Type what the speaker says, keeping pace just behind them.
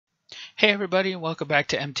Hey everybody, and welcome back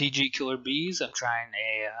to MTG Killer Bees. I'm trying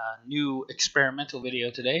a new experimental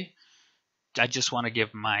video today. I just want to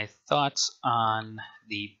give my thoughts on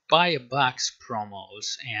the buy a box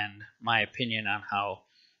promos and my opinion on how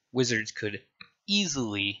Wizards could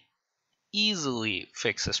easily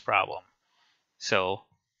fix this problem. So,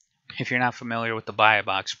 if you're not familiar with the buy a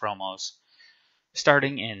box promos,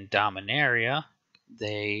 starting in Dominaria,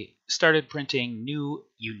 they started printing new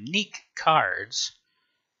unique cards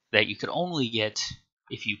that you could only get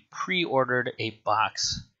if you pre-ordered a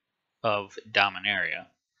box of Dominaria.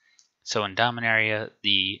 So in Dominaria,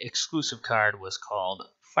 the exclusive card was called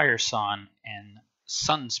Firesong and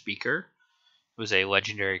Sunspeaker. It was a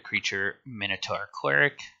legendary creature Minotaur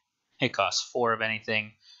Cleric. It costs 4 of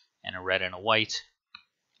anything and a red and a white.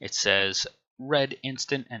 It says red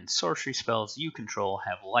instant and sorcery spells you control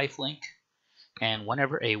have lifelink, and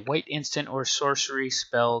whenever a white instant or sorcery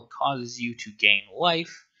spell causes you to gain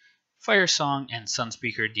life, Firesong and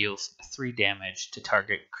Sunspeaker deals 3 damage to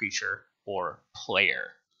target creature or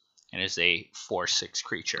player. It is a 4/6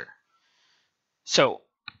 creature. So,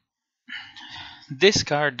 this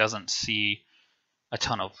card doesn't see a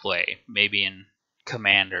ton of play. Maybe in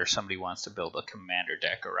Commander, somebody wants to build a Commander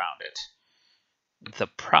deck around it. The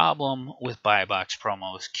problem with buy box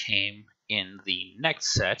promos came in the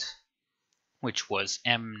next set, which was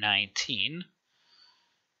M19.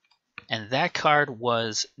 And that card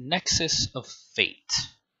was Nexus of Fate,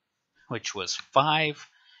 which was 5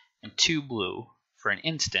 and 2 blue for an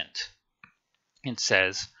instant. It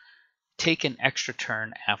says, take an extra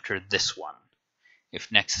turn after this one.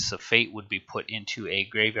 If Nexus of Fate would be put into a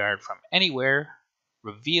graveyard from anywhere,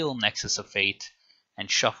 reveal Nexus of Fate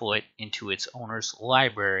and shuffle it into its owner's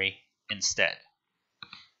library instead.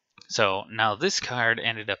 So now this card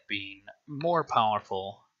ended up being more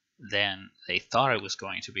powerful than they thought it was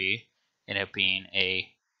going to be. Ended up being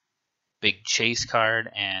a big chase card,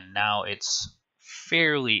 and now it's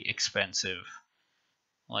fairly expensive.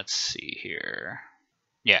 Let's see here.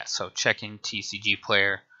 Yeah, so checking TCG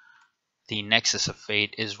Player, the Nexus of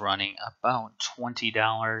Fate is running about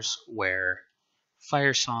 $20, where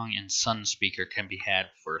Firesong and Sunspeaker can be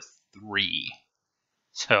had for 3.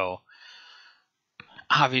 So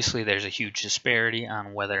obviously there's a huge disparity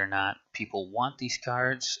on whether or not people want these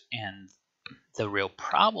cards, and the real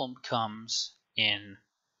problem comes in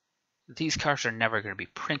these cards are never going to be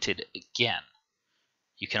printed again.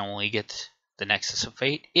 You can only get the Nexus of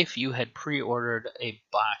Fate if you had pre-ordered a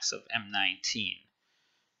box of M19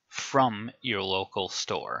 from your local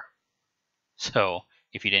store. So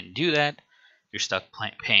if you didn't do that, you're stuck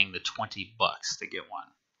paying the $20 to get one.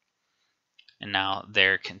 And now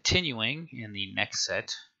they're continuing in the next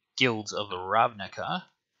set, Guilds of Ravnica,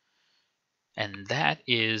 and that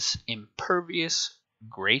is Impervious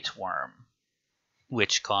Great Worm,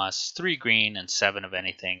 which costs 3 green and 7 of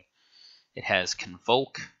anything. It has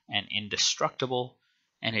Convoke and Indestructible,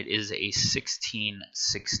 and it is a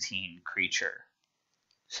 16/16 creature.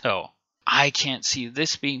 So I can't see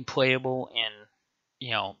this being playable in,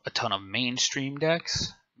 a ton of mainstream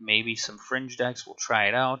decks. Maybe some fringe decks will try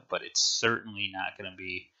it out, but it's certainly not going to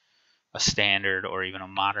be a standard or even a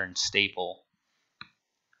modern staple.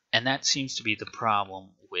 And that seems to be the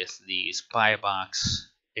problem with these buy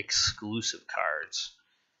box exclusive cards,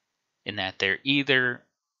 in that they're either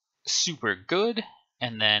super good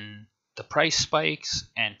and then the price spikes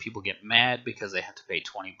and people get mad because they have to pay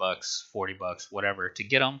 $20, $40, whatever to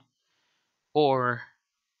get them, or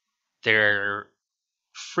they're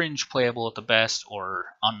fringe playable at the best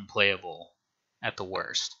or unplayable at the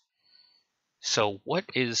worst. So what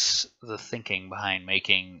is the thinking behind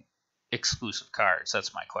making exclusive cards?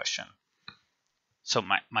 That's my question. So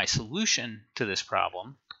my solution to this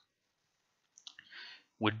problem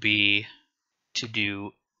would be to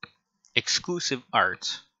do exclusive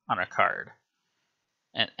art on a card.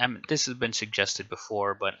 And this has been suggested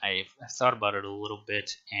before, but I've thought about it a little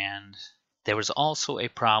bit, and there was also a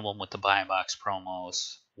problem with the buy box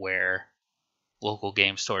promos where local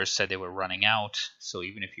game stores said they were running out, so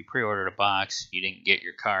even if you pre-ordered a box, you didn't get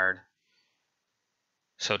your card.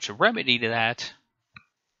 So to remedy that,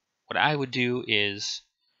 what I would do is,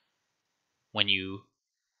 when you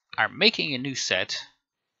are making a new set,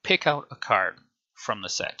 pick out a card from the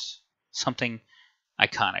set. Something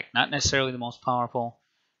iconic, not necessarily the most powerful.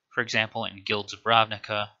 For example, in Guilds of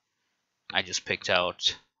Ravnica, I just picked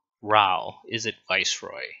out Ral, Izzet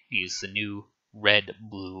Viceroy. He's the new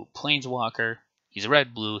red-blue Planeswalker. He's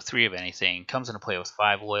red-blue, 3 of anything, comes into play with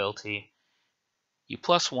 5 loyalty. You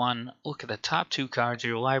 +1, look at the top 2 cards of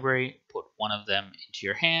your library, put one of them into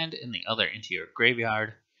your hand and the other into your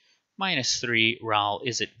graveyard. -3, Ral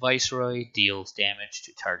Izzet Viceroy deals damage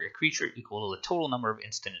to target creature equal to the total number of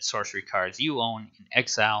instant and sorcery cards you own in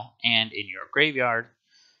exile and in your graveyard.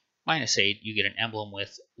 -8, you get an emblem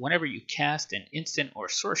with whenever you cast an instant or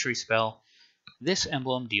sorcery spell, this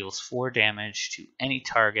emblem deals 4 damage to any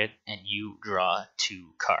target and you draw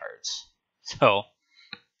 2 cards. So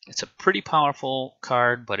it's a pretty powerful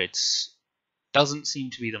card, but it doesn't seem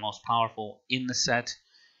to be the most powerful in the set.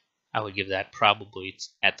 I would give that probably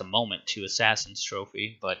at the moment to Assassin's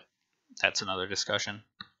Trophy, but that's another discussion.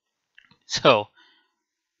 So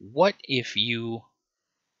what if you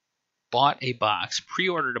bought a box,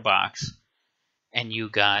 pre-ordered a box, and you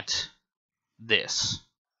got this?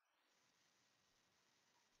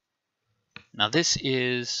 Now this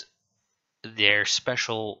is their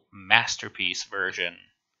special masterpiece version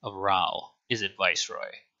of Ral Izzet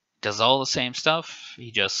Viceroy. Does all the same stuff,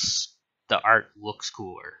 the art looks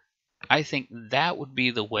cooler. I think that would be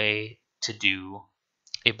the way to do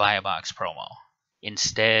a buy a box promo.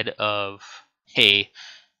 Instead of a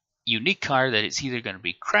unique card that is either going to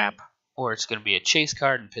be crap or it's going to be a chase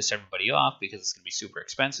card and piss everybody off because it's going to be super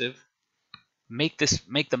expensive, make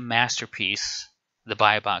the masterpiece the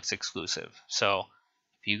buy a box exclusive. So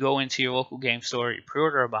if you go into your local game store, you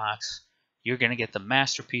pre-order a box, you're going to get the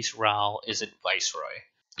masterpiece Ral Izzet Viceroy.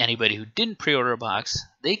 Anybody who didn't pre-order a box,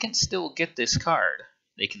 they can still get this card.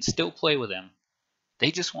 They can still play with him.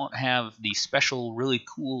 They just won't have the special, really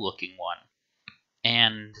cool looking one.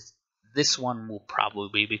 And this one will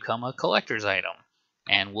probably become a collector's item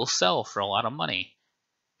and will sell for a lot of money.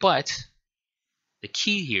 But the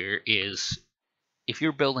key here is if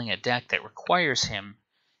you're building a deck that requires him,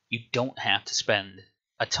 you don't have to spend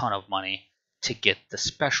a ton of money to get the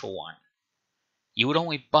special one. You would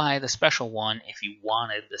only buy the special one if you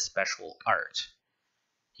wanted the special art.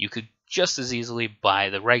 You could just as easily buy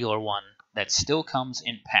the regular one that still comes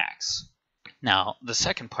in packs. Now, the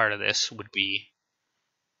second part of this would be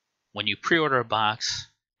when you pre-order a box,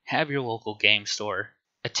 have your local game store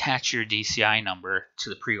attach your DCI number to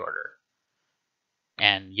the pre-order.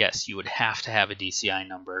 And yes, you would have to have a DCI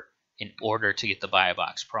number in order to get the buy a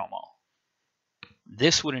box promo.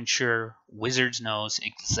 This would ensure Wizards knows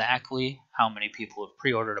exactly how many people have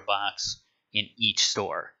pre-ordered a box in each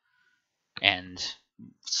store. And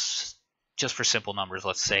just for simple numbers,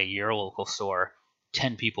 let's say your local store,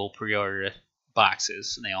 10 people pre-ordered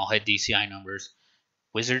boxes and they all had DCI numbers.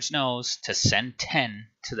 Wizards knows to send 10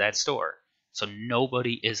 to that store, so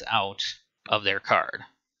nobody is out of their card.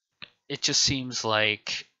 It just seems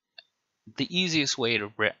like the easiest way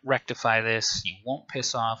to rectify this. You won't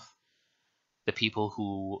piss off the people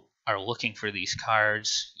who are looking for these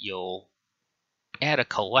cards. You'll add a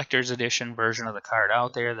collector's edition version of the card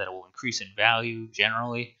out there that will increase in value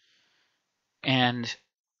generally. And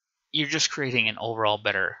you're just creating an overall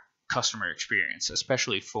better customer experience,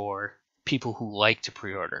 especially for people who like to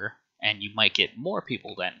pre-order, and you might get more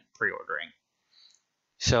people than pre-ordering.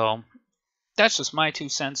 So that's just my 2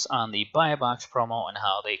 cents on the buy a box promo and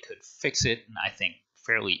how they could fix it, and I think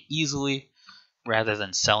fairly easily, rather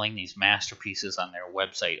than selling these masterpieces on their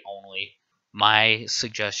website only. My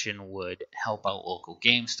suggestion would help out local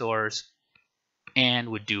game stores and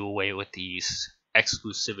would do away with these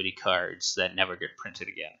exclusivity cards that never get printed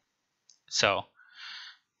again. So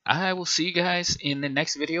I will see you guys in the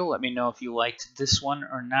next video. Let me know if you liked this one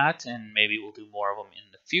or not, and maybe we'll do more of them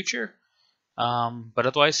in the future. But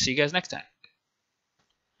otherwise, see you guys next time.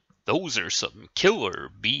 Those are some killer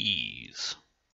bees.